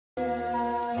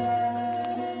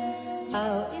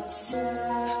Yo,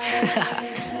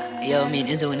 me and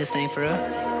Enzo in this thing for real.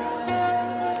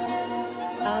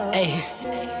 Hey.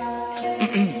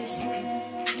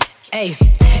 Hey,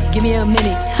 give me a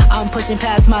minute, I'm pushing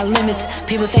past my limits.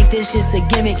 People think this shit's a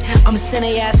gimmick, I'm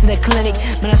sending their ass to the clinic.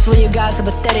 Man, I swear you guys are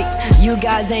pathetic, you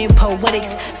guys ain't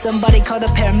poetics. Somebody call the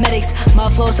paramedics, my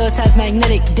flow so tight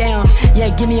magnetic. Damn,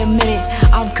 yeah, give me a minute,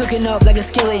 I'm cooking up like a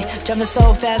skillet. Driving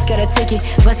so fast, got a ticket.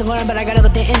 Lesson learned, but I gotta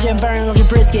let the engine burn like a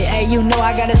brisket. Hey, you know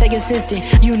I gotta stay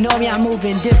consistent, you know me, I'm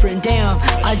moving different. Damn,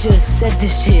 I just said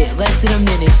this shit, less than a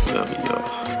minute. Yo,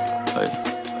 hey.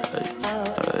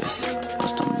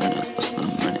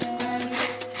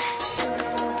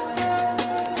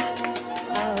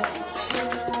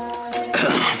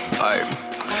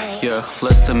 Yeah,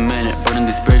 less than a minute, burning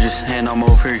these bridges, and I'm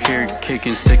over here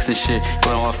kicking sticks and shit.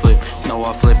 When I flip, no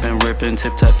I flip and ripping,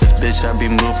 tip tap this bitch. I be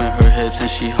moving her hips and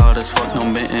she hot as fuck, no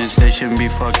mittens. They shouldn't be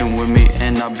fucking with me,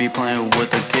 and I be playing with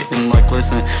the kitten. Like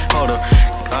listen, hold up,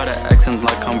 got an accent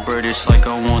like I'm British, like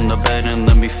I won the bet and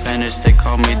let me finish. They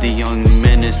call me the young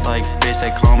menace, like bitch they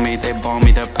call me, they ball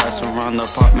me, they pass around the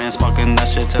pot, man, smoking that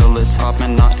shit till it's hot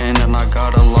and not in, and I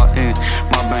got a lot in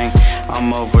my bank.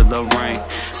 I'm over the rank.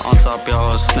 On top,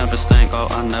 y'all, it's never stink. Oh,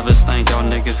 I never stink. Y'all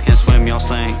niggas can't swim, y'all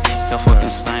sink. Y'all fucking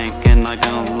stink. And I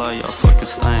gonna lie, y'all fucking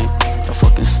stink. Y'all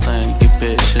fucking stink, you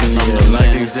bitch. And I'm the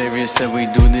like Xavier said, we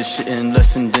do this shit in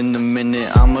less than a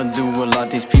minute. I'ma do a lot.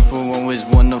 These people always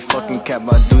wanna fucking cap.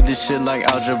 I do this shit like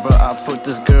algebra. I put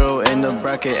this girl in the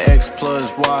bracket. X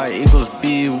plus Y equals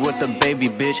B with the baby,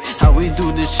 bitch. How we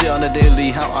do this shit on the daily.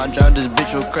 How I drive this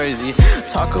bitch real crazy.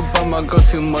 Talk about my girl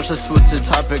too much, let's switch the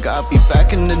topic. I'll be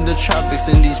back in the tropics,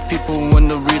 and these people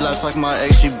wanna relapse like my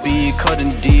ex should be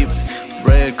cutting deep.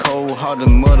 Red, cold, hard the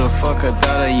motherfucker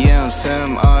that I am.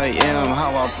 Sam, I am. How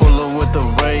I pull up with the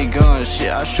ray gun. Shit,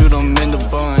 I shoot them in the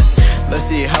bun. Let's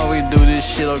see how we do this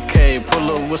shit, okay. Pull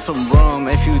up with some rum.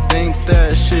 If you think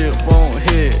that shit won't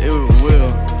hit, it will.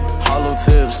 Hollow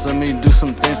tips, let me do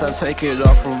some things. I take it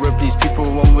off for rip. These people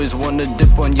always wanna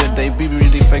dip on you. They be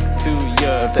really fake too,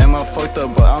 yeah. Damn, I fucked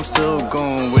up, but I'm still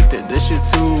going with it. This shit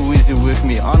too easy with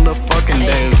me on the fucking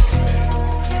day.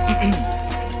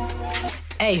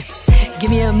 Hey, give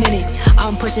me a minute,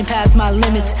 I'm pushing past my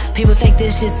limits. People think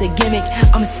this shit's a gimmick,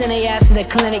 I'm sending their ass to the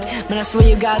clinic. Man, I swear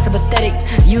you guys are pathetic,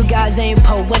 you guys ain't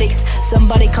poetics.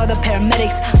 Somebody call the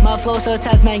paramedics, my flow so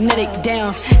tight magnetic.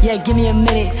 Damn, yeah, give me a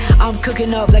minute, I'm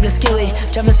cooking up like a skillet.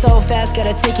 Driving so fast, got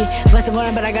a ticket. Lesson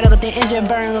learned, but I gotta let the engine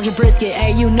burn like a brisket.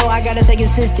 Hey, you know I gotta stay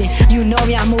consistent, you know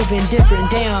me, I'm moving different.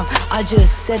 Damn, I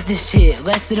just said this shit,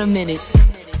 less than a minute.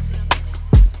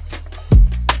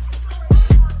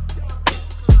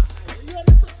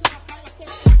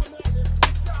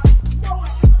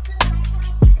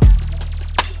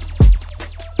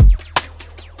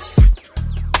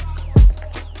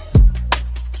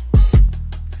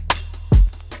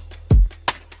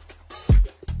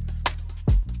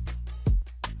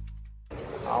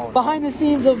 Behind the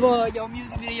scenes of your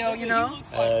music video, you know?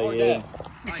 Yeah.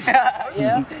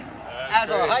 Yeah. As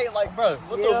a height, like, bro,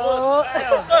 what the fuck?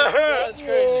 That's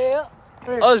crazy.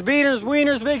 Yeah. Us beaters,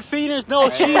 wieners, big feeders, no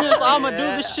cheaters. I'ma do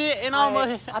the shit and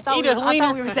I'ma eat a leaner. I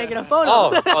thought we were taking a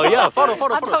photo. Oh yeah, photo.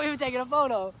 I thought we were taking a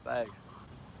photo. Thanks.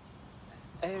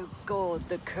 Oh God,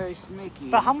 the cursed Mickey.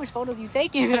 But how much photos are you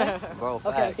taking? Bro,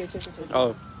 okay, chill.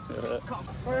 Oh.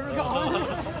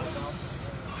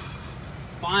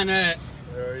 Find it.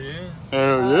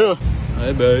 Hell yeah.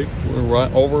 Hey, babe, we're right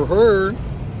over here.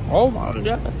 Oh my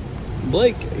God,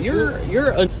 Blake, you're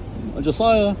a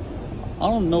Josiah. I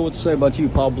don't know what to say about you,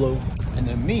 Pablo. And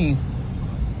then me,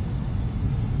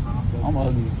 I'm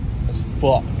ugly as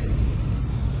fuck.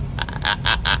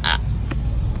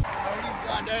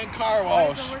 Goddamn car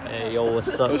wash. Hey, yo,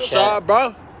 what's up, What's up,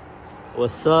 bro?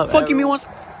 What's up? Fuck you, me once.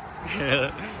 Why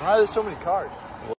are there so many cars?